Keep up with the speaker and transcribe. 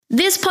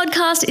This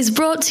podcast is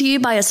brought to you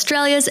by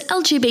Australia's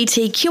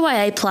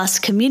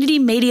LGBTQIA+ community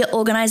media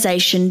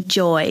organisation,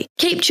 Joy.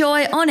 Keep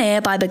Joy on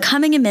air by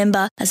becoming a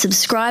member, a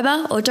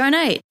subscriber or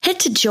donate. Head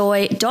to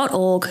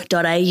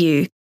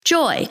joy.org.au.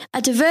 Joy,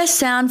 a diverse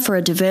sound for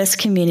a diverse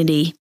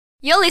community.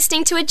 You're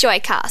listening to a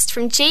Joycast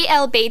from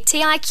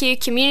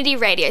GLBTIQ community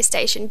radio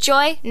station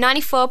Joy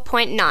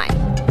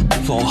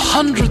 94.9. For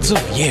hundreds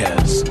of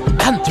years,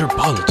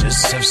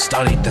 anthropologists have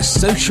studied the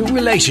social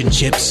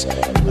relationships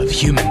of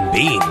human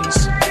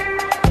beings.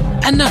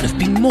 And none have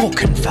been more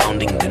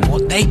confounding than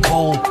what they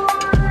call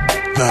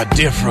the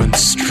different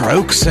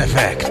strokes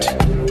effect.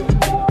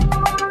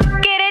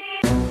 Get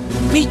it?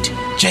 Meet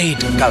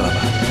Jade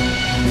Gulliver,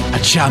 a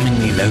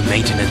charmingly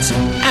low-maintenance,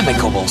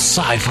 amicable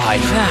sci-fi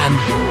fan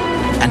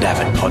and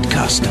avid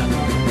podcaster.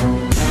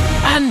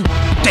 And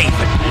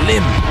David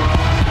Lim,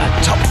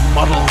 a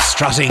top-model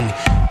strutting,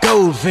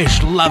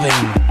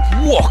 goldfish-loving,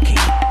 walking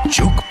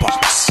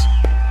jukebox.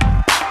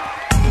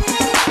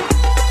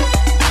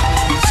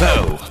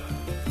 So,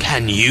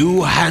 can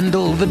you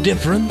handle the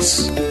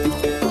difference?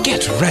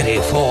 Get ready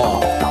for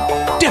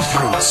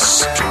Different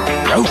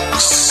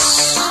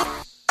Strokes.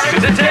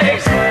 'Cause it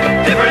takes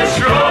different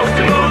strokes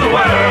to move the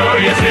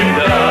world. Yes, it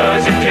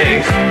does. It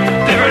takes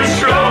different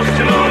strokes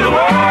to move the world.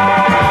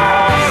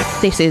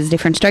 This is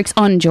Different Strokes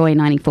on Joy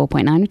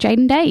 94.9 with Jade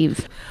and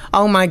Dave.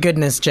 Oh my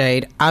goodness,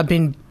 Jade. I've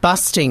been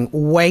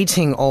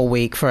waiting all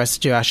week for us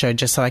to do our show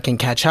just so I can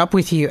catch up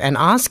with you and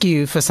ask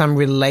you for some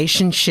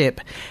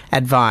relationship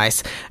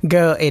advice.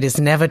 Girl, it is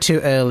never too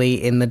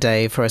early in the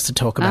day for us to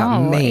talk about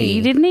me.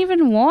 You didn't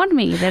even warn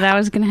me that I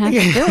was going to have to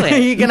do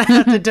it. You're going to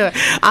have to do it.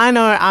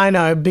 I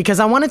know,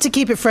 because I wanted to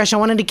keep it fresh. I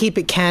wanted to keep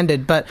it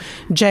candid. But,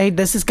 Jade,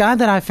 there's this guy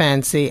that I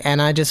fancy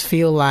and I just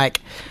feel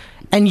like,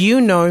 and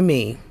you know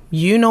me.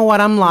 You know what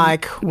I'm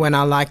like when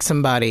I like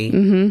somebody.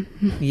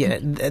 Mm-hmm. Yeah,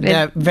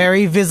 the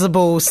very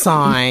visible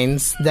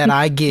signs that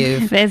I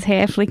give. There's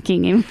hair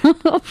flicking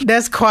involved.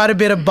 There's quite a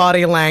bit of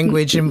body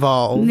language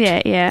involved.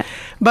 Yeah.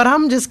 But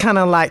I'm just kind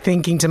of like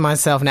thinking to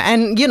myself now,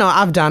 and you know,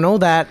 I've done all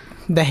that,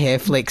 the hair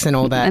flicks and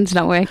all that. And it's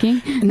not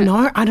working?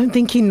 No, I don't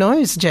think he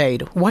knows,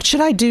 Jade. What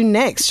should I do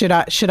next? Should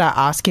I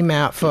ask him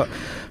out for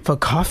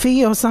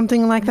coffee or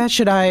something like that?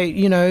 Should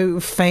I,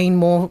 feign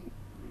more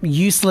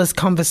useless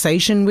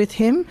conversation with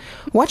him?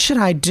 What should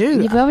I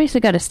do? You've obviously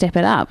got to step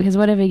it up because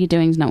whatever you're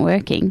doing is not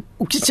working.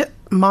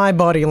 My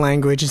body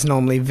language is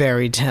normally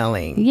very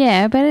telling.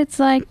 Yeah, but it's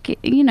like,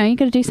 you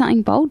got to do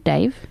something bold,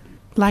 Dave.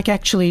 Like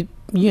actually,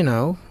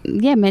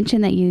 Yeah,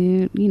 mention that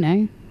you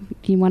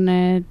want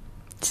to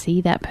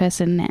see that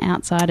person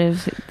outside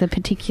of the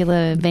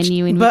particular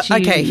venue in which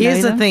you know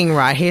here's the them. thing,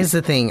 right? Here's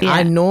the thing. Yeah.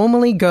 I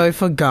normally go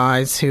for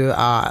guys who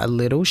are a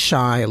little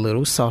shy, a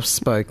little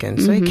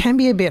soft-spoken. So it can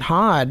be a bit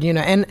hard,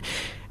 and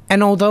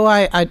although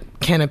I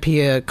can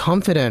appear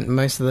confident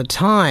most of the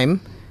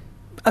time,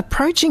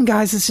 approaching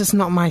guys is just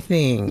not my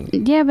thing.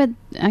 Yeah, but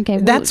okay.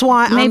 Well, that's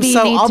why I'm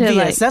so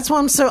obvious. To, that's why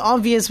I'm so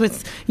obvious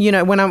with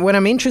when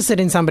I'm interested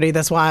in somebody.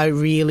 That's why I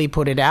really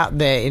put it out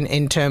there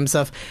in terms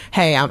of,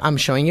 hey, I'm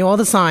showing you all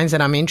the signs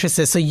that I'm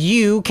interested, so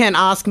you can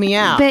ask me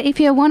out. But if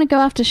you want to go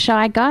after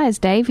shy guys,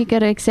 Dave, you got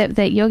to accept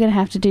that you're going to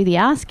have to do the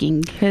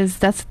asking because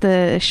that's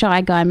the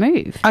shy guy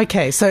move.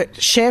 Okay, so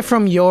share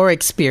from your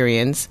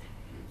experience.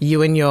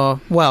 You and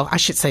your, I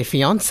should say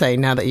fiancé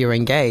now that you're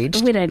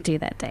engaged. We don't do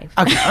that, Dave.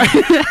 Okay.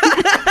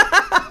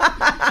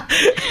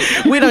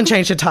 We don't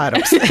change the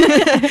titles.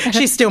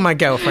 She's still my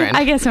girlfriend.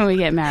 I guess when we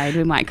get married,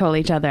 we might call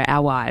each other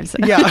our wives.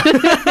 Yeah.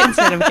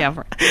 Instead of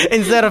girlfriend.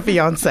 Instead of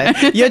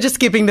fiancé. You're just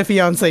skipping the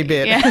fiancé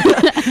bit. Yeah.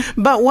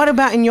 But what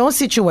about in your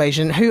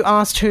situation? Who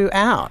asked who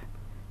out?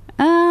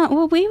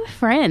 Well, we were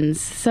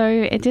friends, so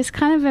it just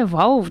kind of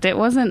evolved. It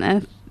wasn't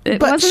a...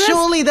 But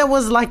surely there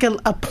was like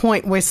a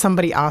point where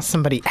somebody asked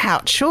somebody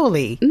out,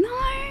 surely. No.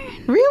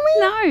 Really?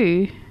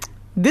 No.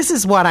 This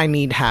is what I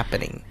need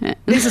happening.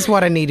 This is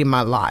what I need in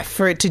my life.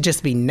 For it to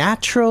just be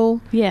natural.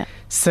 Yeah.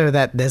 So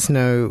that there's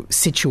no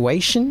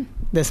situation,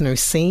 there's no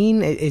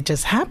scene. It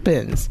just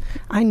happens.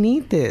 I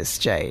need this,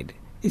 Jade.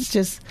 It's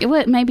just...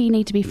 Well, maybe you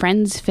need to be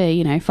friends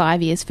for,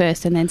 5 years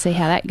first and then see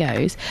how that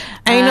goes.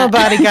 Ain't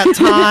nobody got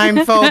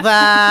time for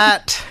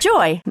that.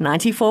 Joy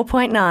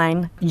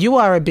 94.9. You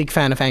are a big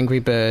fan of Angry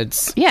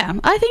Birds. Yeah,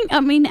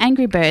 I mean,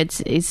 Angry Birds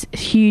is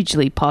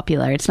hugely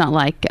popular. It's not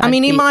like...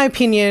 in my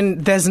opinion,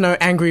 there's no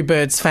Angry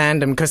Birds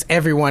fandom because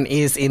everyone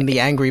is in the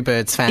Angry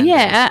Birds fandom.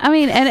 Yeah,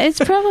 and it's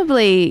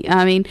probably,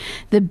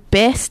 the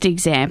best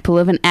example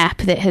of an app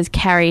that has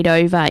carried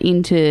over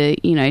into,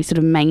 sort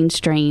of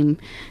mainstream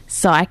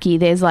psyche.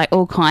 There's like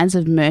all kinds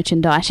of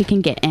merchandise. You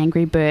can get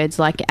Angry Birds,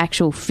 like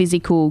actual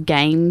physical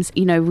games.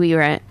 We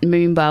were at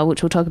Moomba,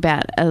 which we'll talk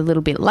about a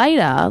little bit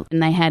later,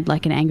 and they had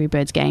like an Angry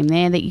Birds game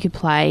there that you could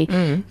play.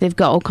 They've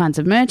got all kinds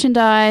of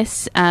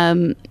merchandise.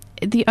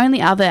 The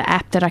only other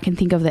app that I can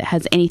think of that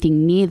has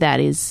anything near that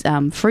is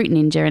Fruit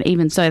Ninja, and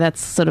even so,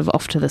 that's sort of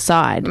off to the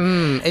side.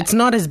 It's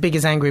not as big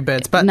as Angry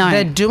Birds, but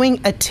they're doing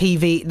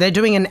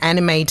an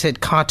animated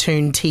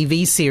cartoon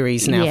TV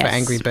series now for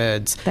Angry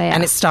Birds,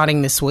 and it's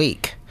starting this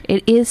week.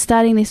 It is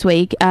starting this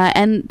week,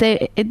 and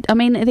they're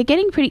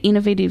getting pretty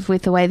innovative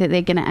with the way that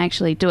they're going to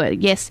actually do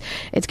it. Yes,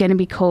 it's going to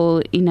be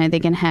called, they're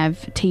going to have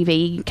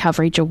TV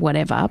coverage or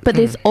whatever, but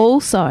they're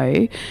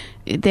also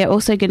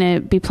going to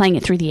be playing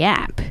it through the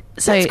app.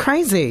 So that's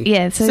crazy.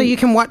 Yeah. So you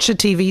can watch a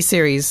TV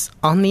series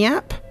on the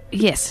app?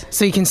 Yes.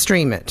 So you can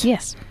stream it?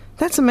 Yes.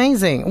 That's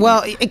amazing.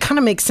 Well, it kind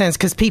of makes sense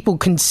because people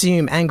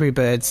consume Angry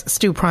Birds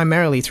still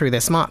primarily through their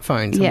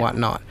smartphones and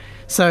whatnot.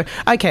 So,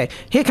 okay,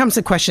 here comes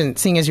the question.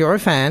 Seeing as you're a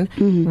fan,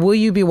 will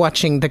you be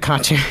watching the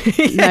cartoon?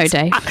 No,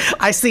 Dave.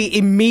 I see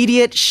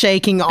immediate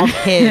shaking of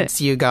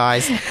heads, you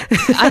guys.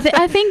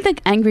 I think the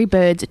Angry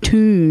Birds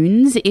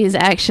tunes is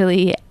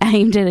actually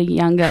aimed at a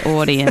younger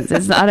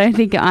audience. I don't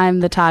think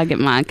I'm the target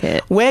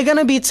market. We're going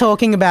to be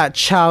talking about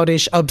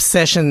childish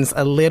obsessions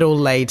a little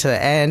later,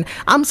 and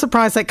I'm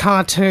surprised that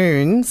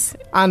cartoons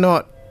are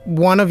not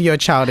one of your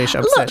childish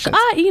obsessions. Look,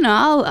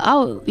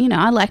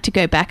 I like to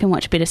go back and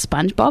watch a bit of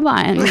SpongeBob.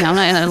 I'm not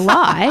going to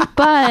lie,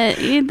 but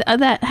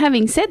that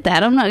having said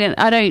that,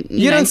 I don't.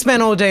 You don't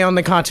spend all day on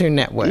the Cartoon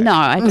Network. No,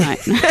 I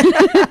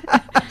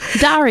don't.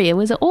 Daria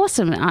was an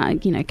awesome,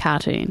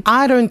 cartoon.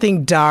 I don't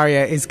think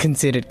Daria is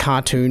considered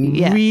cartoon,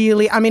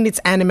 really. I mean, it's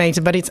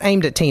animated, but it's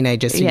aimed at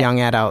teenagers to young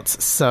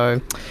adults.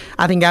 So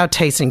I think our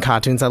taste in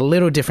cartoons are a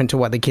little different to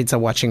what the kids are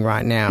watching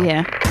right now.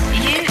 Yeah.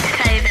 You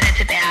say that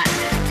it's about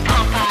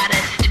pop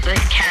artist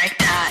with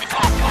character.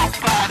 Pop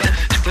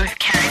artist with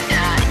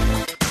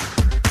character.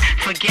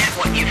 Forget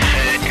what you've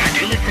heard. I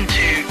do listen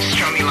to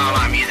strummy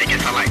la-la music,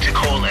 as I like to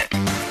call it.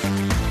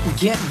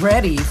 Get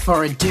ready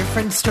for a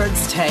different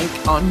Strokes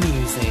take on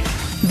music.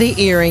 The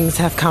earrings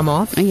have come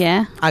off.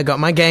 Yeah. I got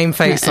my game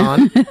face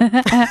on.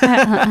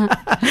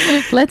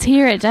 Let's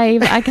hear it,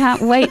 Dave. I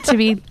can't wait to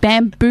be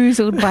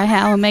bamboozled by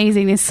how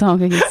amazing this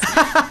song is.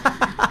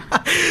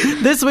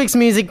 This week's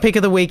music pick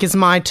of the week is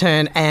my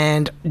turn,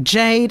 and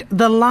Jade,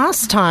 the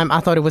last time I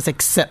thought it was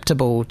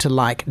acceptable to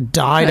like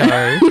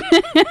Dido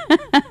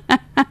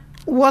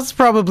was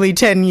probably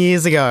 10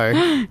 years ago.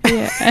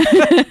 Yeah.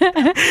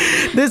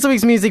 This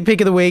week's music pick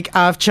of the week,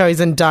 I've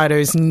chosen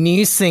Dido's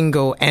new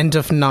single, End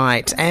of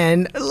Night.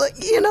 And,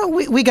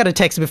 we got a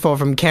text before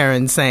from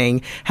Karen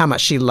saying how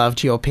much she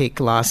loved your pick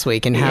last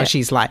week and how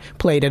she's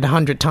played it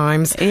 100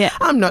 times. Yeah.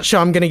 I'm not sure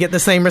I'm going to get the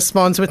same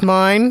response with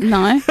mine.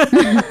 No.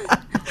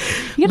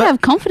 You got to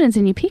have confidence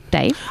in your pick,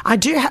 Dave. I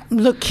do.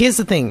 Look, here's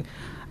the thing.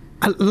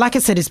 Like I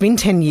said, it's been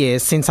 10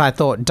 years since I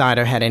thought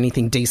Dido had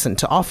anything decent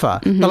to offer.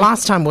 The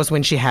last time was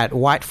when she had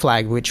White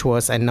Flag, which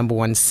was a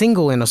 #1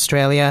 single in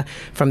Australia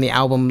from the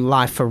album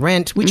Life for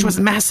Rent, which was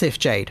massive,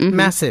 Jade,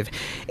 massive.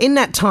 In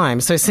that time,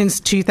 so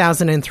since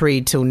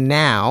 2003 till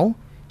now,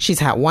 she's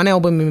had one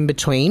album in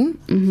between,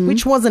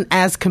 which wasn't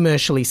as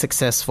commercially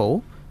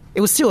successful. It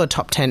was still a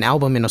top 10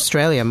 album in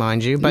Australia,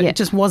 mind you, but it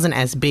just wasn't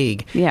as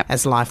big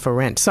as Life for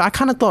Rent. So I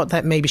kind of thought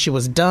that maybe she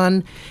was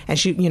done, and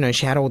she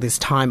had all this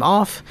time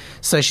off.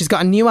 So she's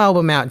got a new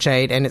album out,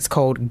 Jade, and it's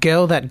called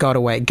Girl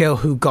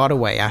Who Got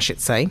Away, I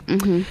should say.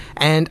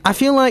 And I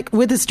feel like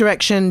with this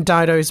direction,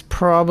 Dido's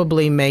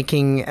probably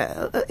making,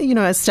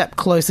 a step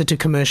closer to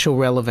commercial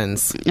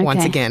relevance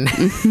once again.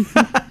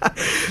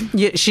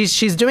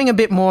 She's doing a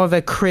bit more of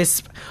a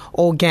crisp,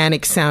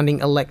 organic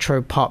sounding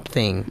electro pop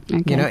thing.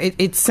 Okay.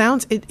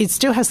 It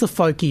still has the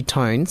folky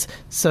tones,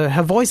 so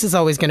her voice is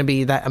always going to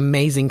be that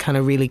amazing kind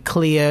of really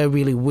clear,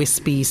 really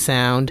wispy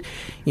sound.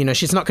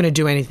 She's not going to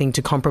do anything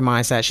to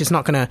compromise that. She's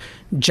not going to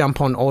jump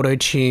on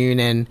auto-tune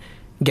and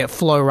get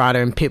Flo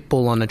Rida and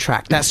Pitbull on the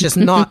track. That's just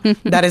not,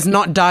 that is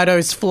not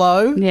Dido's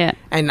flow. Yeah.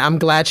 And I'm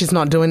glad she's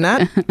not doing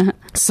that.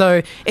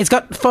 So it's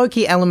got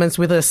folky elements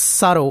with a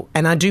subtle,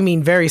 and I do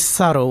mean very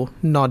subtle,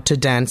 nod to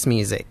dance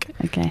music.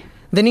 Okay.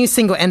 The new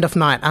single, End of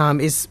Night,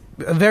 is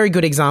a very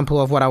good example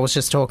of what I was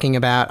just talking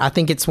about. I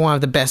think it's one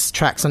of the best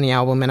tracks on the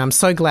album, and I'm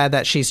so glad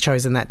that she's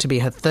chosen that to be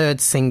her third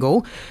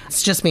single.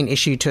 It's just been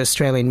issued to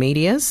Australian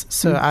medias,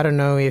 so I don't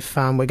know if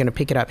we're going to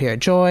pick it up here at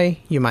Joy.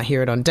 You might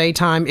hear it on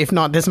Daytime. If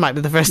not, this might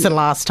be the first and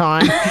last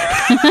time.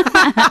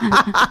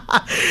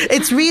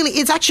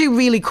 It's actually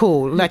really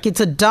cool.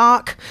 It's a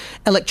dark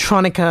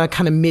electronica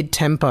kind of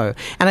mid-tempo,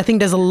 and I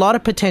think there's a lot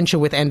of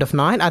potential with End of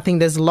Night. I think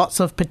there's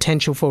lots of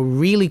potential for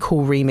really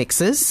cool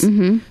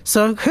remixes.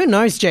 So who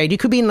knows, Jade? You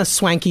could be in a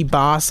swanky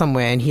bar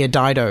somewhere and hear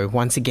Dido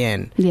once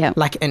again. Yeah.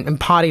 And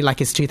party like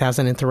it's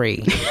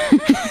 2003.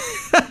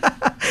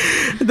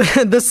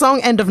 The song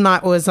End of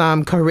Night was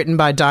co-written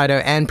by Dido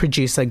and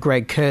producer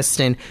Greg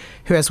Kirsten,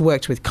 who has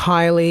worked with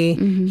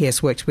Kylie. He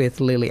has worked with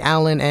Lily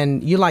Allen,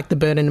 and You Like the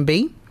Bird and the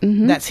Bee.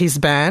 That's his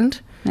band.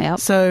 Yep.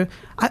 So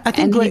I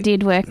think he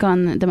did work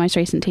on the most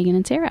recent Tegan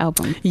and Sarah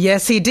album.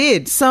 Yes, he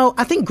did. So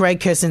I think Greg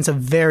Kirsten's a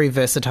very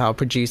versatile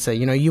producer.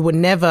 You would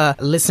never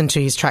listen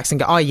to his tracks and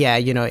go, oh yeah,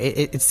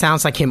 it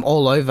sounds like him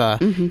all over.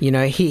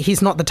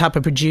 He's not the type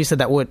of producer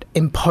that would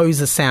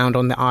impose a sound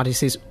on the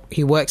artists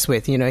he works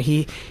with.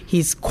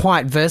 He's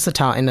quite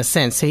versatile in a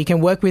sense. So he can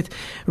work with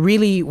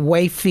really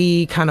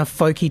wafy, kind of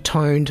folky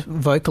toned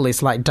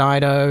vocalists like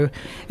Dido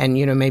and,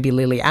 maybe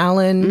Lily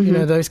Allen,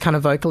 those kind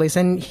of vocalists.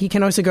 And he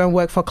can also go and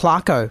work for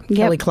Clarko,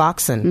 Kelly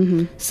Clarkson.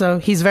 person. So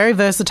he's very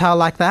versatile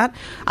like that.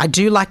 I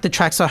do like the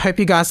track, so I hope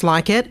you guys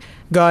like it.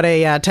 Got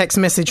a text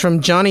message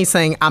from Johnny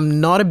saying, I'm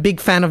not a big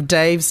fan of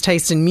Dave's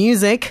taste in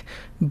music,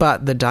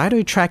 but the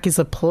Dido track is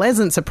a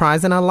pleasant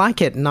surprise and I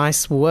like it.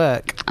 Nice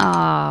work.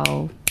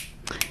 Oh.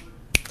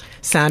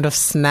 Sound of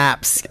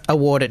Snaps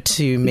awarded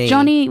to me.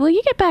 Johnny, will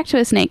you get back to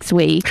us next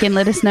week and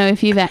let us know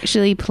if you've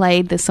actually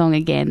played the song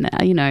again,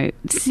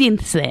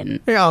 since then?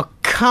 Oh,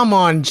 come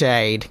on,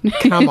 Jade.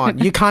 Come on.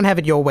 You can't have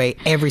it your way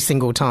every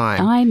single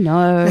time. I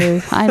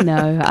know.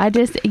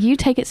 You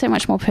take it so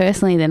much more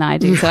personally than I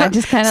do, so I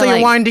just kind of So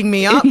you're winding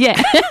me up? Yeah.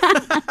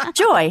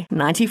 Joy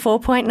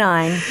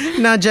 94.9.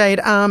 Now, Jade,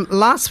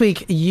 last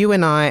week you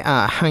and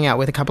I hung out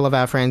with a couple of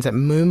our friends at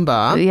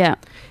Moomba. Yeah.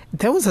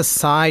 There was a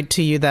side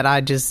to you that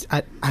I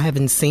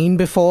haven't seen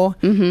before,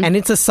 and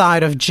it's a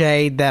side of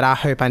Jade that I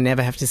hope I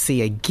never have to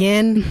see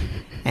again.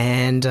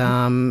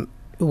 And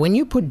when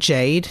you put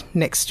Jade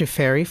next to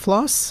Fairy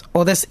Floss,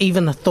 or there's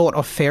even the thought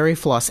of Fairy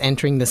Floss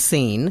entering the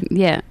scene,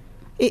 Yeah.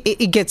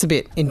 it gets a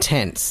bit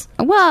intense.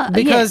 Well,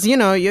 Because,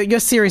 you're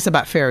serious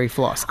about Fairy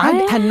Floss. I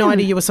had no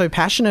idea you were so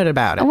passionate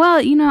about it.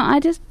 Well,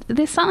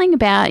 there's something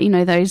about,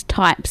 those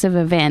types of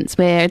events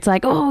where it's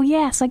like, oh,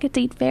 yes, I get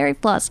to eat fairy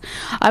floss.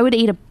 I would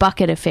eat a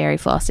bucket of fairy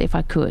floss if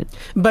I could.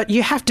 But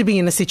you have to be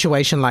in a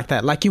situation like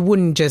that. Like, you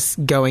wouldn't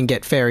just go and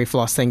get fairy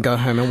floss, then go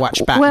home and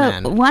watch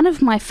Batman. Well, one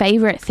of my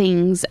favourite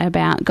things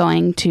about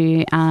going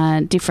to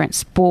different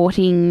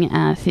sporting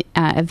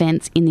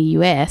events in the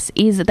US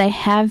is that they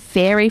have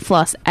fairy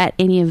floss at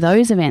any of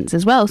those events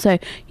as well. So,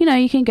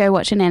 you can go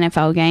watch an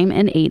NFL game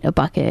and eat a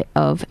bucket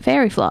of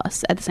fairy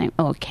floss at the same,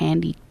 or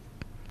candy.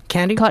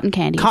 Candy? Cotton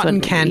candy.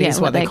 Cotton candy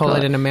is what they call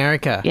it in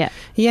America. Yeah.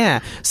 Yeah.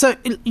 So,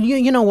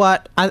 you know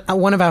what?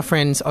 One of our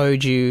friends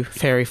owed you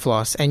fairy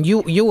floss, and you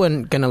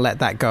weren't going to let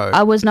that go.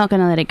 I was not going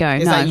to let it go,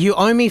 It's no. like, you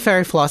owe me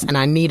fairy floss, and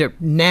I need it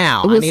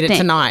now. I need it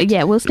tonight.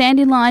 Yeah, we'll stand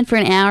in line for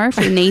an hour if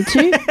we need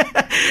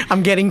to.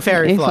 I'm getting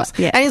fairy floss.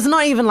 Yeah. And it's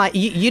not even like,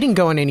 you didn't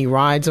go on any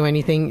rides or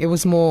anything. It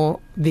was more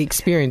the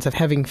experience of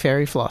having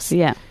fairy floss.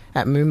 Yeah.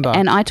 At Moomba.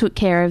 And I took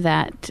care of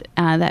that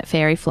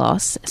fairy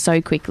floss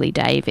so quickly,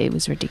 Dave. It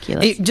was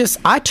ridiculous.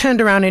 I turned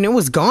around and it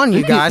was gone,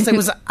 you guys.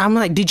 I'm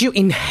like, did you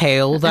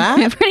inhale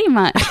that? Pretty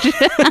much.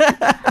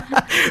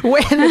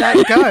 Where did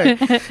that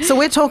go? So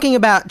we're talking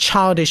about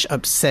childish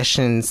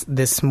obsessions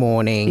this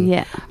morning.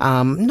 Yeah.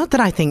 Not that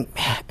I think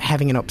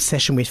having an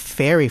obsession with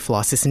fairy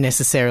floss is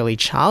necessarily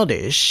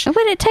childish. But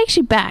it takes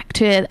you back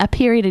to a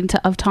period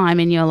of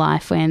time in your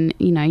life when,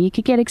 you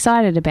could get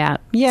excited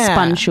about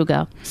spun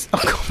sugar.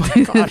 Oh,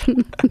 my God.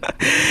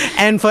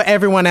 And for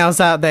everyone else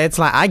out there, it's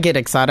like, I get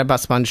excited about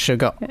sponge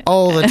sugar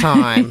all the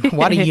time.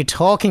 What are you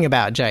talking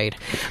about, Jade?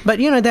 But,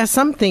 there's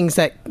some things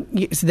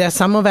there's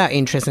some of our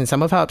interests and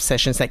some of our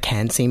obsessions that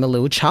can seem a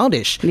little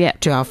childish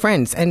to our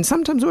friends. And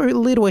sometimes we're a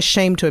little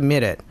ashamed to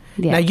admit it.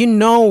 Yeah.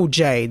 Now,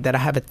 Jade, that I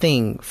have a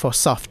thing for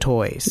soft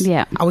toys.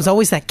 Yeah. I was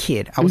always that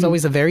kid. I was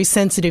always a very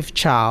sensitive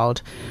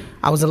child.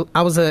 I was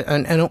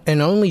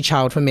an only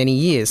child for many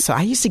years, so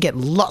I used to get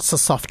lots of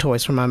soft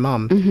toys from my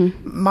mum.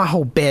 My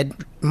whole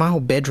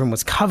bedroom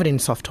was covered in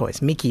soft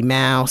toys, Mickey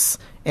Mouse,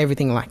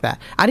 everything like that.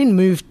 I didn't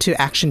move to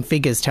action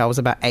figures till I was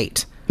about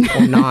 8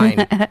 or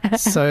 9,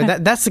 so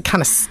that's the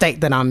kind of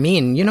state that I'm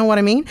in. You know what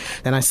I mean?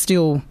 And I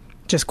still,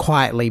 just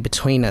quietly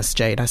between us,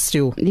 Jade,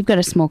 you've got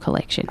a small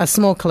collection. A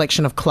small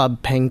collection of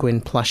Club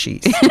Penguin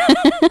plushies.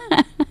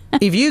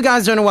 If you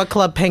guys don't know what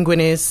Club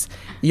Penguin is,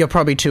 you're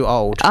probably too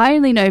old. I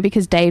only know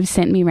because Dave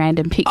sent me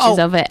random pictures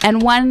of it.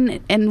 And one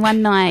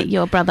night,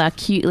 your brother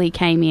cutely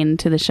came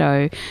into the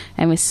show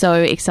and was so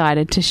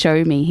excited to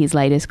show me his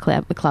latest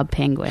Club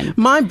Penguin.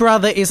 My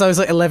brother is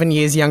also 11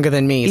 years younger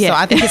than me, so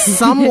I think it's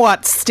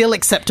somewhat still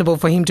acceptable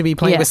for him to be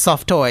playing with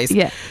soft toys.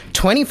 Yeah.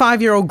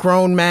 25-year-old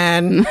grown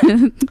man.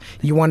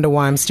 You wonder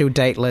why I'm still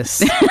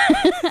dateless.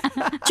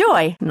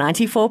 Joy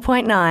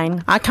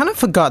 94.9. I kind of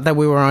forgot that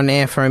we were on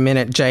air for a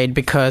minute, Jade,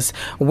 because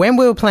when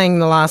we were playing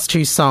the last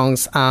two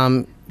songs,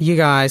 you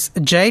guys,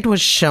 Jade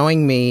was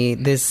showing me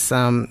this,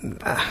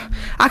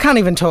 I can't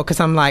even talk because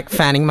I'm like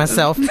fanning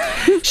myself.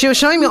 She was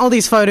showing me all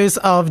these photos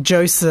of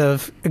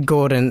Joseph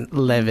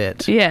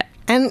Gordon-Levitt. Yeah.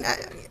 And I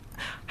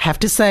have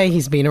to say,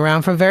 he's been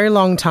around for a very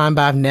long time,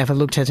 but I've never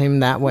looked at him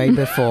that way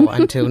before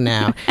until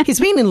now. He's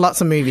been in lots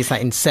of movies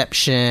like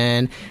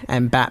Inception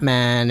and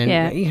Batman.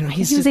 And, he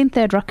was in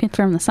Third Rock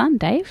from the Sun,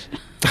 Dave.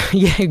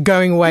 Yeah,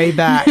 going way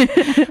back.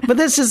 But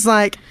there's just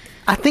like,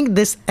 I think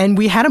this, and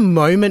we had a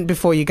moment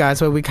before, you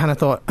guys, where we kind of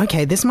thought,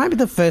 okay, this might be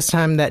the first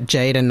time that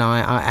Jade and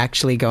I are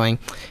actually going,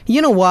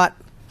 you know what?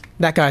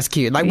 That guy's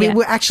cute. Like, we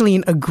were actually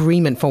in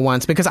agreement for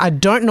once, because I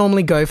don't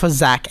normally go for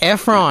Zac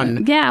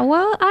Efron. Yeah,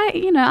 well,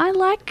 I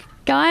like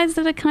guys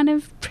that are kind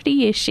of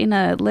pretty-ish in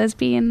a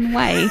lesbian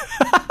way.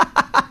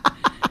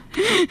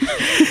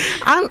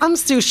 I'm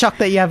still shocked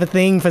that you have a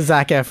thing for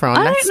Zac Efron.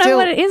 I don't know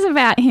what it is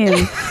about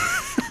him.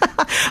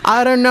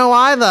 I don't know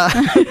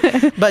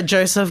either. But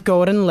Joseph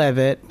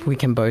Gordon-Levitt, we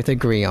can both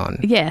agree on.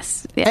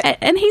 Yes.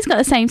 And he's got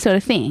the same sort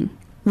of thing.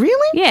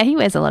 Really? Yeah, he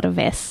wears a lot of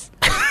vests.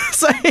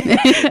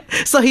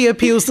 So he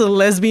appeals to the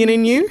lesbian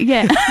in you?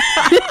 Yeah.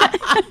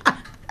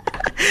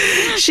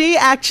 She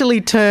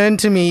actually turned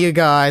to me, you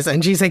guys,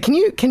 and she said,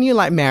 can you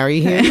like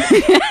marry him?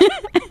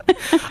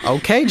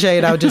 Okay,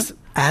 Jade, I'll just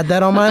add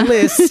that on my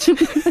list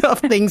of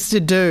things to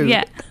do.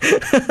 Yeah.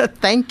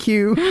 Thank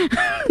you.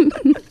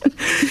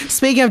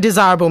 Speaking of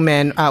desirable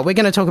men, we're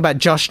going to talk about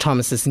Josh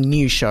Thomas's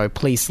new show,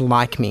 Please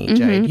Like Me,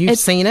 Jade. You've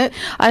seen it?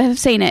 I have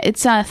seen it.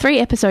 It's 3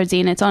 episodes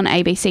in. It's on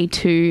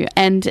ABC2,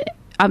 and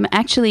I'm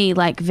actually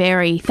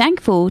very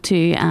thankful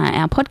to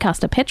our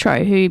podcaster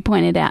Petro, who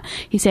pointed out.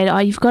 He said, "Oh,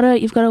 you've got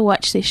to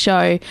watch this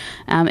show.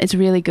 It's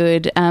really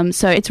good."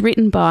 So it's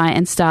written by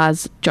and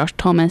stars Josh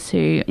Thomas,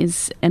 who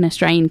is an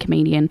Australian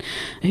comedian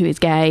who is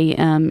gay.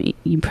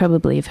 You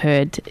probably have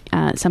heard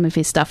some of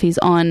his stuff. He's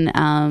on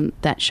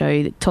that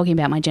show talking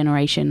about My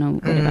Generation or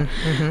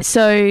whatever.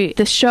 So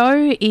the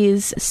show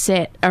is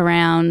set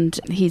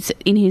around he's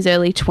in his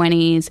early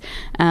 20s,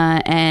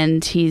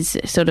 and he's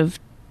sort of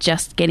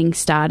just getting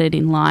started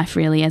in life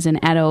really as an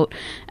adult,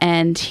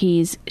 and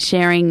he's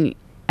sharing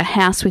a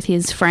house with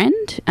his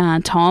friend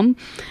Tom.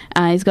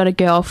 He's got a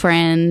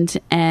girlfriend,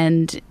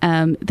 and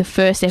the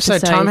first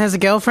episode... So Tom has a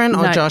girlfriend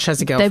or Josh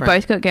has a girlfriend? They've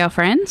both got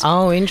girlfriends.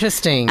 Oh,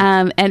 interesting.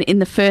 And in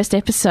the first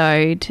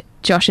episode,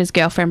 Josh's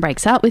girlfriend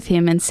breaks up with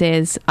him and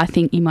says, "I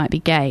think you might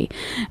be gay."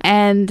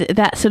 And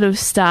that sort of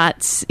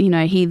starts,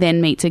 he then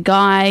meets a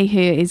guy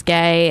who is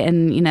gay,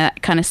 and,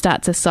 that kind of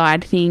starts a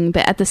side thing.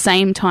 But at the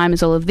same time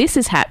as all of this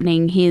is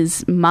happening,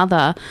 his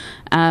mother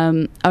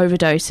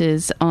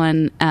overdoses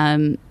on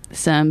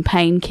some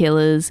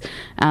painkillers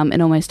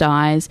and almost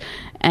dies.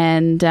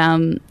 And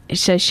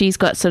so she's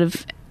got sort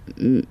of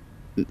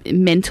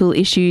mental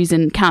issues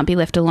and can't be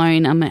left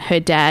alone. Her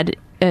dad...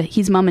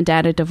 his mum and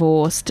dad are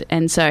divorced,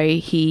 and so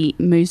he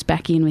moves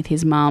back in with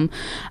his mum.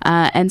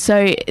 And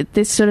so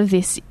there's sort of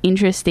this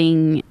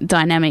interesting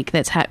dynamic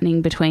that's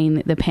happening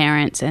between the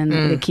parents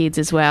and the kids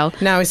as well.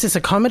 Now, is this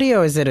a comedy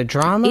or is it a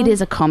drama? It is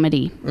a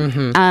comedy.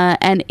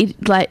 And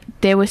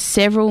there were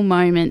several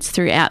moments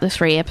throughout the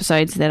 3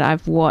 episodes that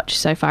I've watched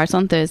so far. It's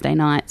on Thursday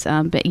nights,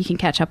 but you can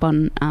catch up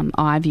on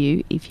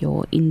iView if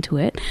you're into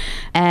it.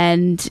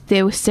 And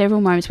there were several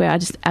moments where I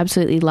just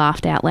absolutely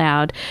laughed out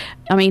loud.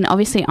 I mean,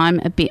 obviously I'm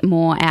a bit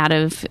more out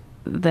of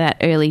that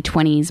early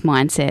 20s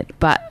mindset,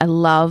 but I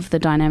love the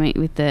dynamic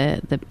with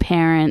the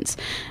parents.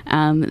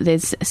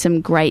 There's some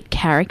great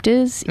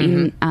characters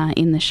in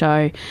the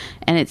show,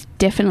 and it's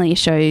definitely a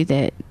show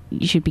that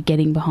you should be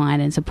getting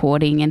behind and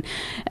supporting. And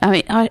I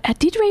mean, I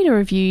did read a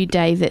review,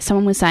 Dave, that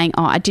someone was saying,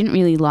 I didn't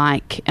really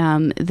like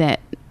that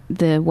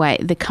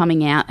the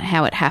coming out,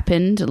 how it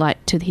happened,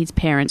 like to his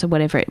parents or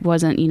whatever. It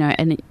wasn't,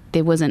 and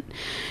there wasn't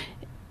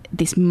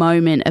this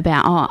moment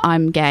about,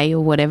 I'm gay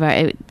or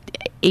whatever.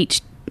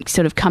 Each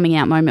sort of coming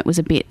out moment was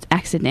a bit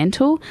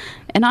accidental.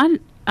 And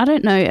I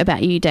don't know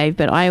about you, Dave,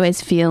 but I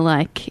always feel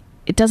like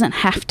it doesn't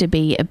have to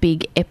be a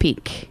big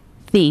epic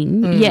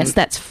thing. Yes,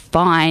 that's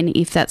fine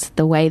if that's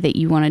the way that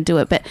you want to do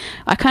it, but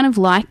I kind of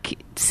like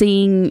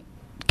seeing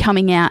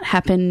coming out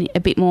happen a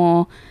bit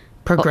more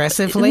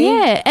progressively,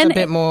 and a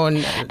bit more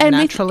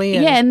naturally,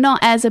 not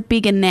as a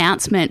big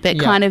announcement, but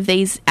kind of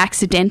these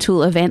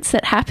accidental events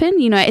that happen.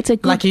 It's a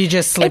good, like you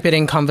just slip it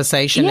in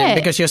conversation,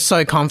 because you're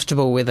so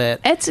comfortable with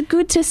it. It's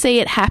good to see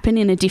it happen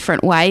in a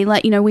different way.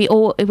 Like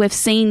we've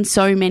seen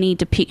so many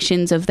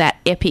depictions of that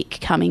epic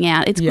coming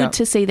out. It's good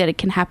to see that it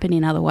can happen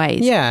in other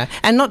ways. Yeah,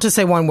 and not to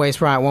say one way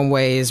is right, one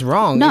way is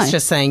wrong. No. It's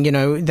just saying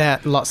there are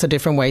lots of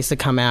different ways to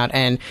come out,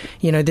 and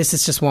this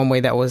is just one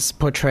way that was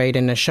portrayed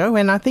in the show,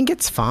 and I think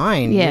it's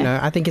fine. Yeah.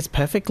 I think it's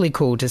perfectly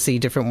cool to see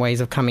different ways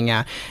of coming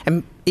out,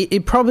 and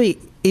it probably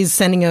is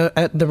sending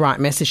the right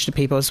message to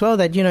people as well,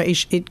 that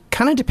it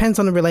kind of depends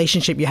on the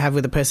relationship you have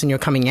with the person you're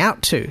coming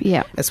out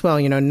to as well.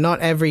 Not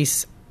every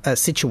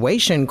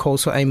situation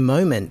calls for a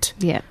moment.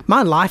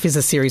 My life is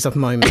a series of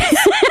moments.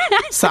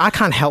 So I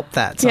can't help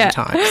that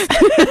sometimes.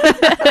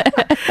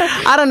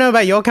 I don't know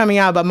about your coming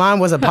out, but mine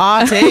was a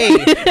party.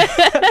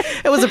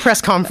 It was a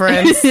press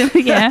conference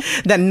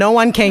that no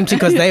one came to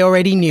because they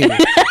already knew.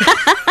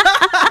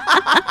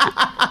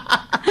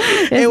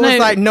 It was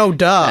like, no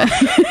duh.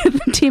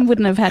 Tim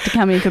wouldn't have had to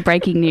come in for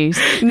breaking news.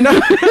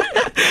 No,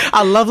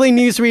 our lovely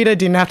newsreader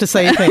didn't have to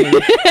say a thing.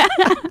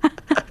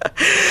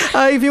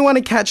 If you want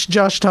to catch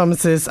Josh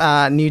Thomas's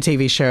new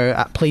TV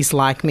show, Please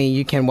Like Me,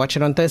 you can watch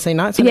it on Thursday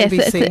nights on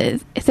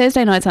ABC.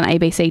 Thursday nights on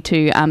ABC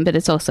too, but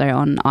it's also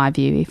on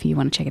iView if you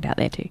want to check it out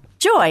there too.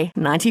 Joy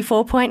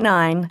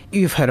 94.9.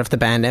 You've heard of the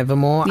band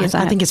Evermore. Yes,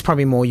 I think it's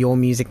probably more your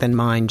music than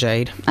mine,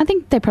 Jade. I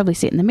think they probably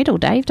sit in the middle,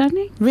 Dave, don't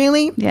they?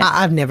 Really? Yeah.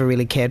 I've never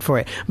really cared for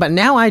it. But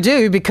now I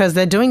do, because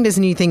they're doing this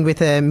new thing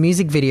with a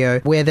music video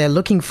where they're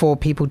looking for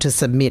people to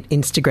submit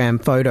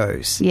Instagram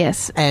photos.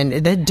 Yes. And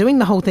they're doing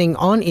the whole thing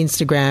on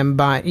Instagram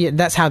by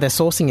that's how they're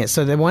sourcing it.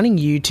 So they're wanting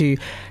you to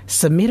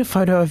submit a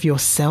photo of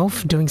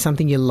yourself doing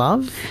something you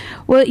love.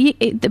 Well,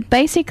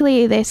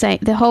 basically, they're saying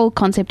the whole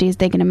concept is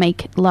they're going to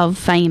make love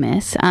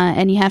famous,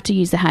 and you have to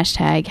use the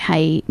hashtag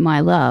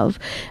 #HeyMyLove.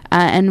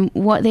 And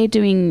what they're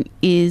doing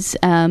is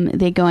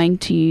they're going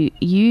to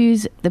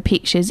use the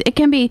pictures. It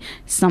can be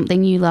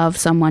something you love,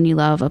 someone you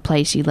love, a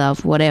place you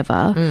love,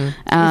 whatever.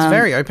 It's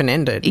very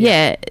open-ended.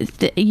 Yeah,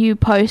 you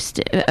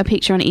post a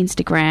picture on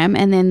Instagram,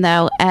 and then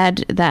they'll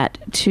add that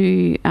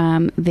to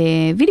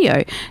their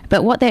video.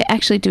 But what they're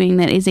actually doing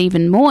that is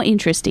even more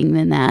interesting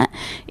than that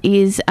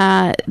is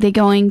they're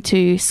going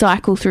to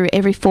cycle through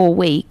every 4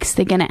 weeks.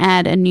 They're going to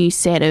add a new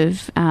set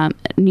of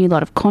new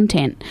lot of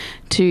content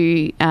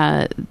to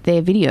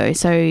their video.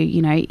 So,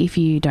 you know, if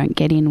you don't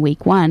get in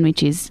week 1,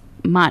 which is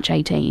March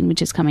 18,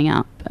 which is coming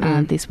up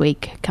this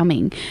week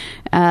coming,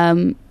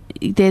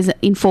 there's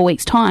in 4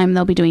 weeks' time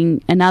they'll be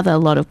doing another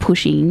lot of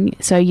pushing,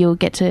 so you'll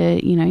get to,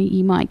 you know,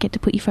 you might get to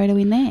put your photo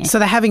in there. So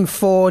they're having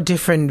 4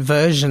 different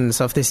versions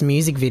of this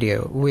music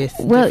video with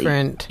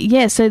different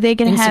so they're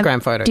going to have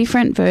Instagram photos.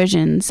 Different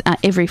versions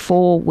every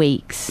 4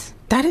 weeks.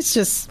 That is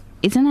just...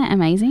 Isn't that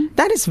amazing?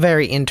 That is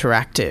very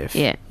interactive.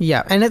 Yeah.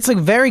 Yeah, and it's a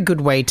very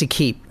good way to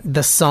keep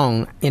the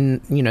song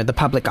in, you know, the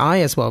public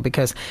eye as well,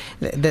 because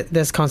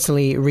there's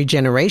constantly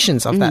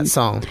regenerations of that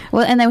song.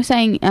 Well, and they were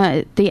saying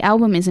the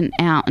album isn't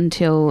out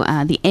until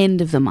the end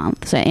of the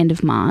month, so end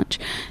of March.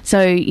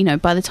 So, you know,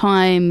 by the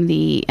time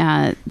the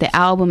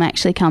album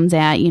actually comes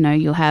out, you know,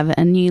 you'll have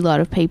a new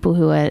lot of people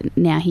who are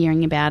now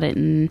hearing about it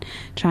and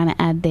trying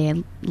to add their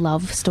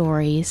love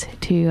stories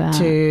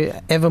to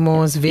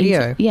Evermore's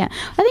video. I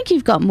think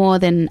you've got more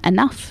than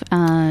enough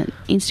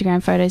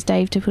Instagram photos,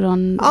 Dave, to put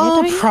on.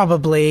 Oh,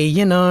 probably.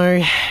 You know,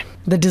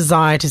 the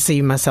desire to see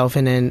myself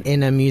in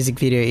a music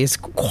video is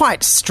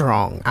quite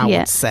strong, I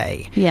would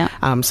say. Yeah.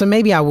 So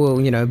maybe I will,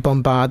 you know,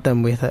 bombard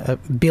them with a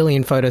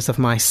billion photos of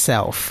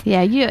myself.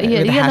 Yeah, you're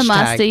the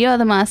master. You're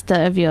the master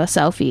of your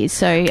selfies.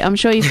 So I'm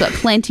sure you've got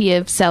plenty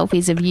of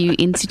selfies of you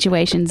in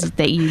situations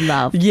that you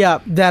love. Yeah,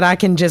 that I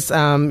can just,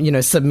 you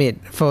know, submit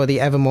for the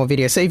Evermore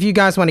video. So if you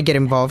guys want to get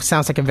involved,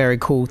 sounds like a very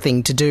cool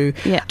thing to do.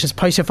 Yeah. Just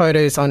post your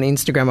photos on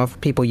Instagram of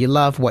people you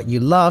love, what you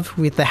love,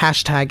 with the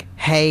hashtag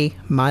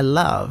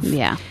 #HeyMyLove.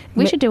 Yeah.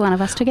 We should do one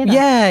of us together.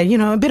 Yeah, you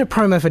know, a bit of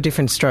promo for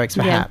Different Strokes,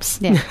 perhaps.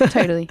 Yeah,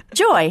 totally.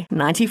 Joy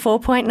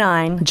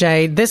 94.9.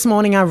 Jade, this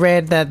morning I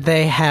read that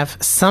they have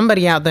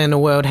somebody out there in the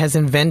world has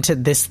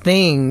invented this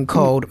thing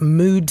called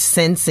mood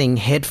sensing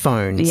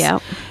headphones. Yeah.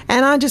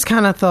 And I just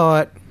kind of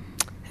thought,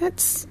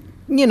 it's,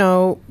 you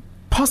know,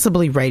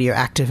 possibly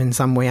radioactive in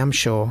some way, I'm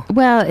sure.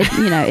 Well,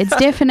 it's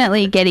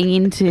definitely getting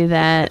into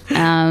that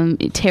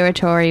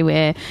territory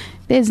where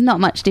there's not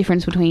much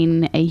difference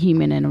between a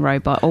human and a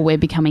robot, or we're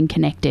becoming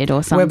connected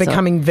or something. We're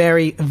becoming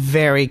very,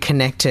 very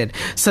connected.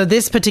 So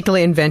this particular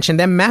invention,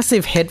 they're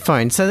massive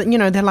headphones. So, you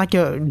know, they're like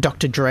your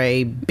Dr.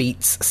 Dre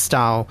Beats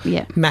style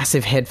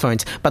massive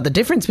headphones. But the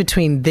difference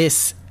between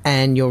this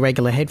and your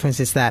regular headphones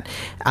is that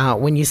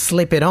when you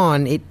slip it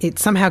on, it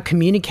somehow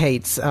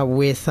communicates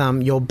with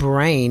your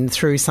brain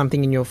through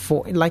something in your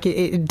like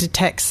it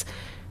detects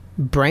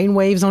brain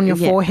waves on your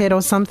forehead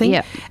or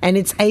something, and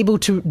it's able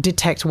to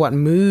detect what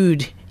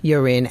mood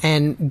you're in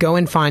and go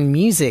and find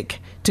music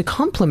to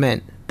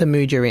complement the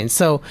mood you're in.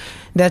 So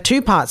there are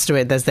 2 parts to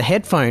it. There's the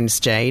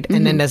headphones, Jade,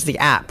 and then there's the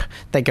app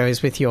that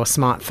goes with your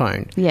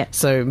smartphone. Yeah.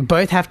 So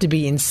both have to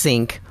be in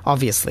sync,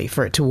 obviously,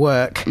 for it to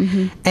work.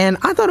 And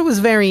I thought it was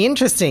very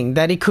interesting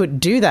that it could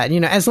do that.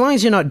 You know, as long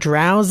as you're not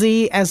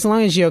drowsy, as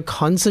long as you're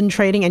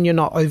concentrating and you're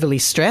not overly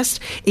stressed,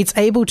 it's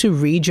able to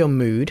read your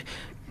mood,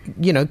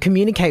 you know,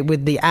 communicate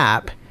with the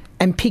app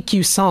and pick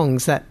you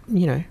songs that,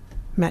 you know,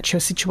 match your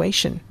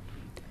situation.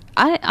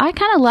 I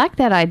kind of like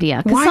that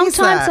idea. Why is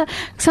that?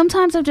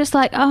 Sometimes I'm just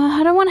like,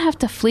 I don't want to have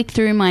to flick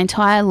through my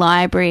entire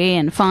library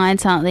and find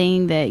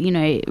something that, you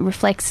know,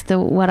 reflects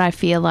what I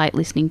feel like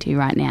listening to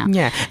right now.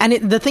 Yeah, and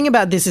the thing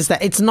about this is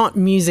that it's not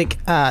music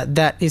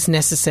that is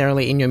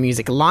necessarily in your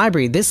music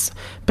library. This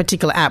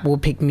particular app will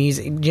pick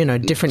music, you know,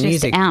 different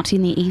just music. out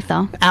in the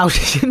ether.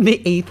 Out in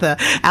the ether,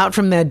 out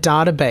from their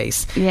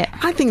database. Yeah.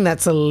 I think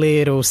that's a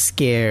little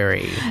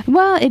scary.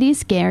 Well, it is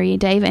scary,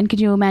 Dave. And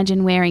could you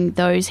imagine wearing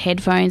those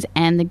headphones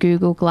and the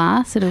Google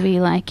Glass? It'll be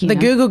like, the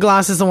Google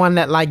Glass is the one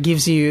that like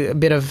gives you a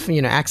bit of,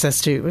 you know,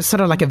 access to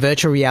sort of like a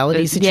virtual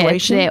reality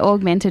situation. Yeah, they're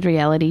augmented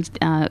reality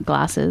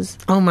glasses.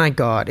 Oh my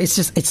God.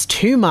 It's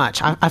too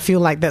much. I feel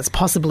like that's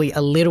possibly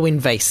a little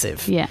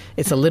invasive. Yeah.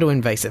 It's a little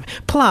invasive.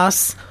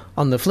 Plus,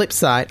 on the flip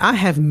side, I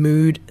have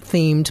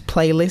mood-themed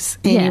playlists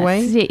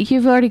anyway. Yes,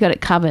 you've already got it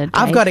covered,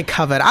 Dave. I've got it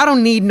covered. I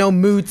don't need no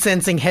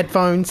mood-sensing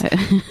headphones.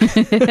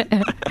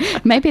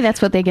 Maybe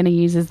that's what they're going to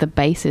use as the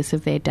basis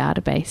of their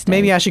database.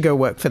 Maybe I should go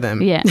work for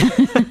them. Yeah.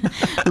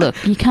 Look,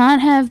 you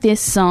can't have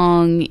this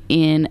song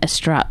in a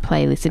Strut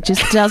playlist. It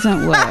just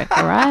doesn't work,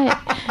 all right?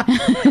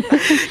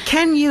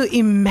 Can you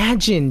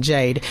imagine,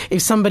 Jade,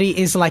 if somebody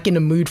is like in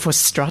a mood for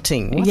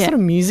strutting? What sort of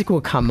music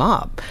will come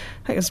up?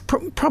 It's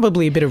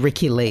probably a bit of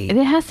Ricky Lee.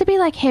 There has to be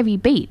like heavy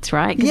beats,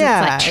 right?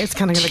 Yeah, it's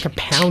kind of like a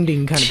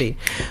pounding kind of beat.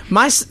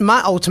 My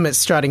ultimate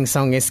strutting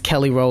song is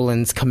Kelly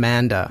Rowland's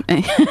Commander.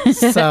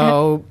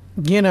 So,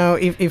 you know,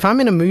 if I'm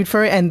in a mood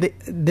for it and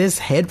this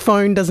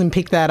headphone doesn't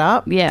pick that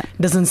up,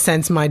 doesn't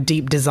sense my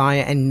deep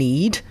desire and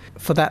need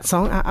for that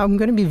song, I'm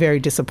going to be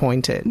very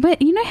disappointed.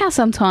 But you know how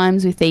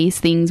sometimes with these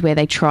things where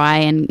they try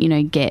and, you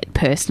know, get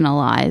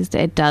personalised,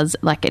 it does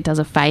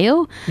a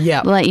fail?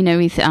 Yeah. Like, you know,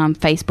 with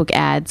Facebook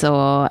ads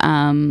or...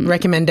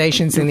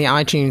 recommendations in the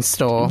iTunes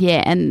store.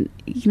 Yeah, and,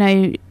 you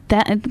know...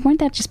 won't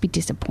that just be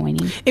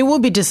disappointing? It will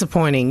be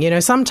disappointing. You know,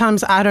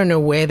 sometimes I don't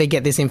know where they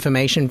get this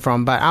information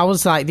from, but I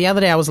was like, the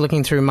other day I was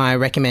looking through my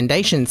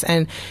recommendations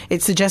and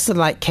it suggested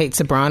like Kate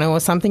Sobrano or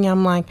something.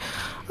 I'm like,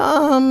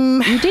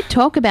 You did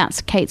talk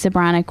about Kate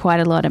Sobrano quite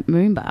a lot at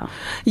Moomba.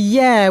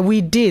 Yeah,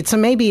 we did. So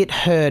maybe it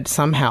heard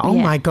somehow. Oh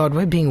my God,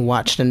 we're being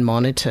watched and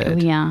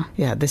monitored. Yeah.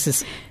 Yeah, this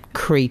is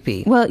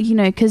creepy. Well, you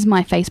know, because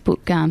my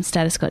Facebook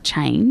status got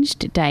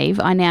changed, Dave,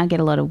 I now get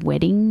a lot of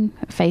wedding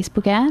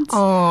Facebook ads.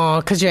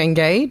 Oh, because you're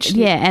engaged?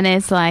 Yeah, and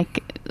it's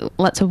like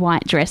lots of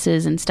white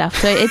dresses and stuff.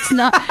 So it's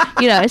not,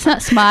 you know, it's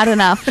not smart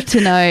enough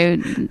to know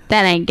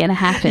that ain't going to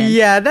happen.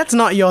 Yeah, that's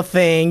not your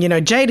thing. You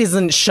know, Jade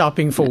isn't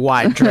shopping for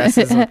white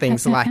dresses or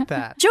things like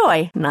that.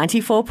 Joy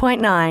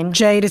 94.9.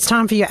 Jade, it's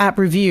time for your app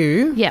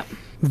review. Yep.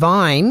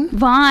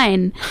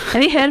 Vine.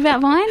 Have you heard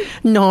about Vine?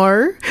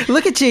 No.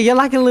 Look at you. You're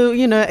like a little,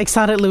 you know,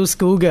 excited little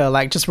schoolgirl,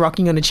 like just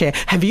rocking on a chair.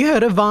 Have you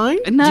heard of Vine?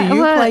 No. Do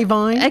you play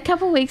Vine? A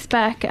couple of weeks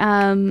back,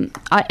 I'm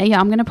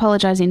going to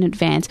apologise in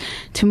advance.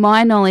 To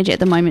my knowledge,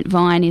 at the moment,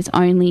 Vine is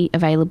only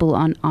available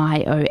on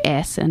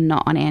iOS and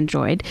not on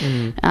Android.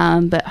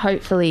 But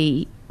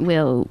hopefully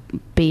will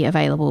be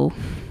available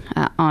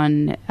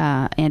on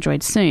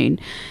Android soon.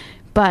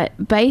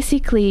 But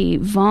basically,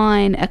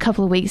 Vine a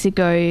couple of weeks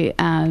ago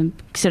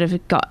sort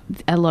of got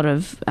a lot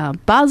of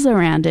buzz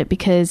around it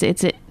because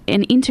it's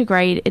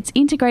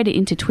integrated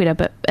into Twitter.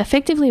 But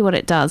effectively, what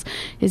it does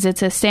is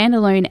it's a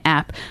standalone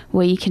app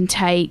where you can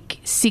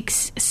take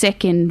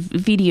 6-second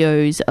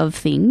videos of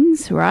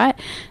things. Right,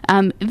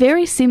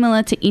 very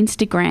similar to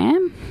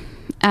Instagram.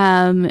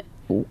 So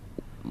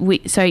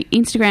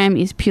Instagram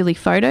is purely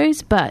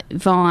photos, but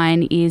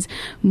Vine is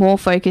more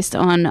focused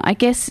on, I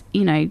guess,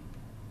 you know,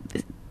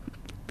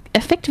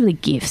 effectively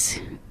GIFs,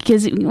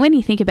 because when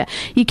you think about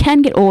you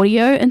can get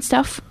audio and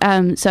stuff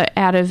so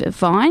out of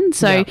Vine,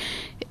 so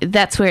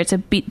that's where it's a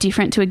bit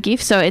different to a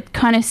GIF, so it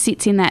kind of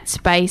sits in that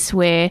space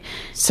where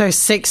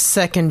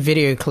 6-second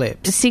video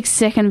clips.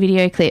 6-second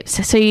video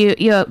clips. So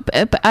you're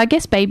I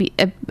guess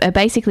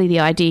basically the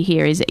idea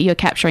here is that you're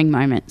capturing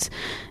moments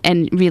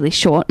and really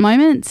short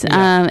moments,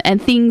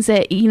 and things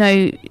that, you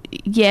know,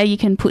 you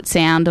can put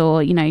sound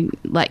or, you know,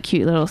 like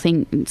cute little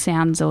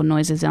sounds or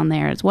noises on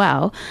there as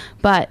well,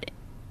 but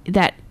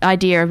that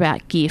idea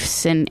about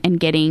GIFs and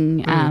getting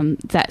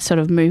that sort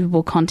of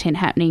movable content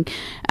happening.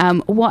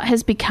 What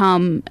has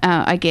become,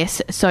 I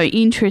guess, so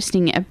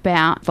interesting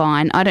about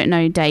Vine, I don't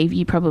know, Dave,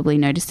 you probably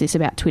noticed this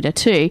about Twitter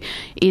too,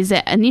 is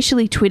that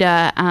initially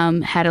Twitter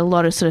had a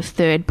lot of sort of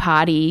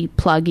third-party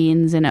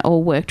plugins and it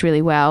all worked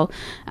really well.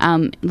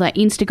 Like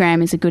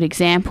Instagram is a good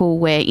example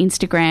where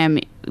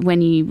Instagram,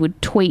 when you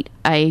would tweet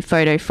a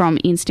photo from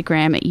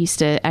Instagram, it used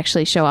to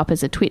actually show up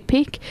as a twit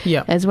pic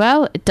as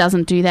well. It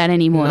doesn't do that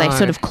anymore. No. They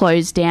sort of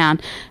closed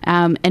down.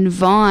 And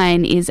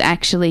Vine is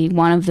actually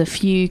one of the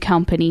few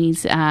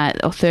companies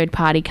or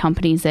third-party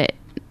companies that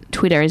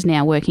Twitter is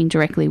now working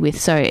directly with.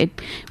 So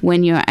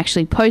when you're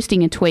actually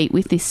posting a tweet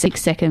with this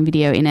 6-second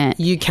video in it,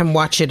 you can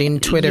watch it in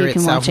Twitter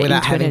itself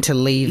without having to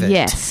leave it.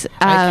 Yes.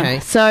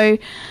 Okay. So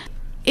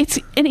it's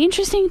an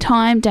interesting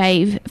time,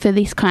 Dave, for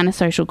this kind of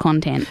social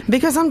content.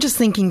 Because I'm just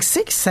thinking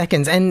 6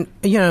 seconds. And,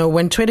 you know,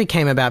 when Twitter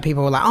came about,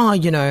 people were like, oh,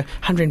 you know,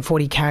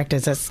 140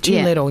 characters, that's too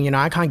little. You know,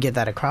 I can't get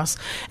that across.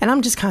 And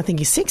I'm just kind of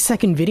thinking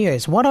 6-second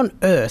videos, what on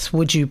earth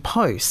would you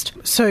post?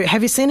 So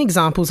have you seen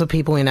examples of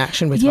people in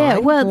action with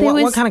Vine? Well,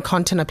 what kind of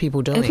content are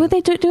people doing? Well,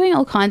 they're doing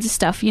all kinds of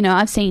stuff. You know,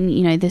 I've seen,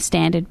 you know, the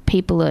standard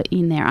people are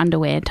in their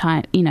underwear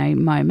type, you know,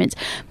 moments.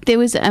 There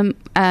was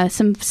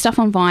some stuff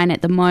on Vine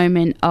at the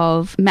moment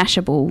of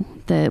Mashable.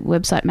 The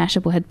website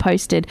Mashable had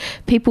posted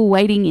people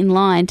waiting in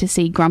line to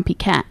see Grumpy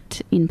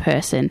Cat in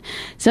person.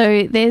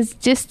 So there's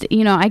just,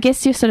 you know, I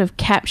guess you're sort of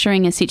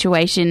capturing a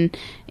situation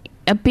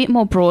a bit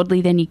more broadly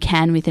than you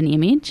can with an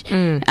image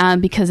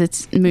because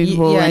it's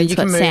movable and it's you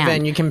can got move sound.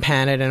 And you can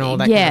pan it and all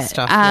that kind of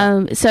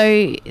stuff.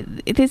 So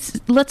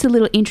there's lots of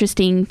little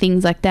interesting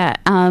things like that.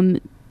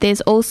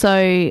 There's also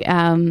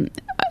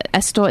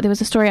a story. There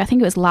was a story, I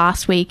think it was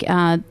last week,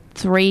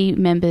 3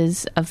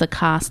 members of the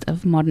cast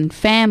of Modern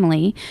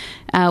Family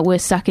were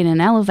stuck in an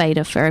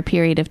elevator for a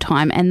period of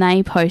time, and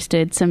they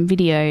posted some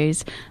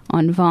videos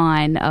on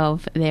Vine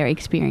of their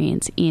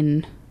experience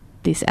in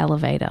this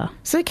elevator.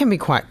 So it can be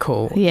quite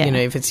cool, Yeah.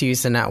 if it's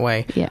used in that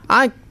way. Yeah.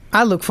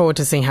 I look forward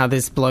to seeing how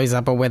this blows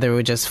up or whether it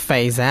will just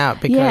phase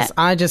out, because Yeah.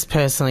 I just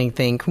personally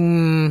think,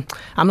 I'm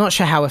not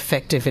sure how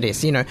effective it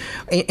is.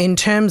 In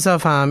terms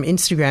of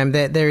Instagram,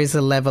 there is a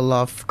level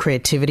of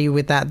creativity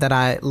with that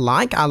I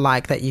like. I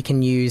like that you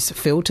can use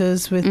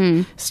filters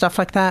with stuff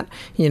like that,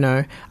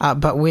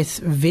 but with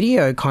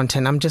video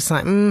content, I'm just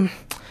like,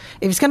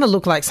 if it's going to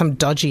look like some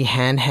dodgy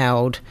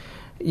handheld,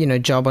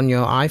 job on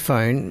your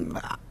iPhone,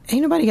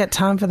 ain't nobody got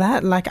time for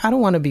that. Like, I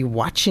don't want to be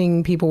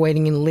watching people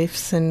waiting in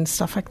lifts and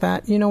stuff like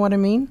that. You know what I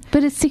mean?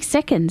 But it's 6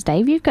 seconds,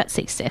 Dave. You've got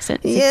 6 seconds.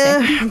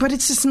 Yeah, but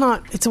it's just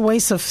not. It's a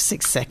waste of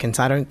 6 seconds.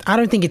 I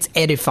don't think it's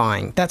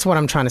edifying. That's what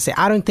I'm trying to say.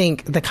 I don't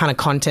think the kind of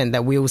content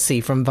that we'll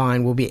see from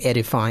Vine will be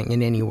edifying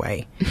in any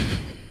way.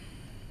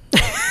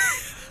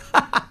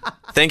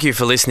 Thank you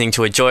for listening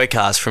to a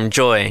Joycast from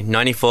Joy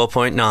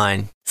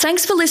 94.9.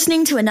 Thanks for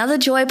listening to another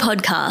Joy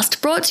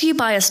podcast brought to you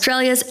by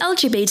Australia's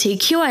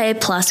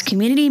LGBTQIA+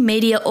 community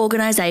media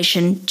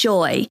organisation,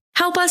 Joy.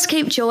 Help us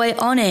keep Joy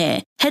on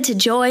air. Head to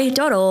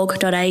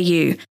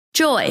joy.org.au.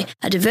 Joy,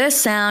 a diverse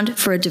sound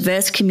for a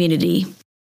diverse community.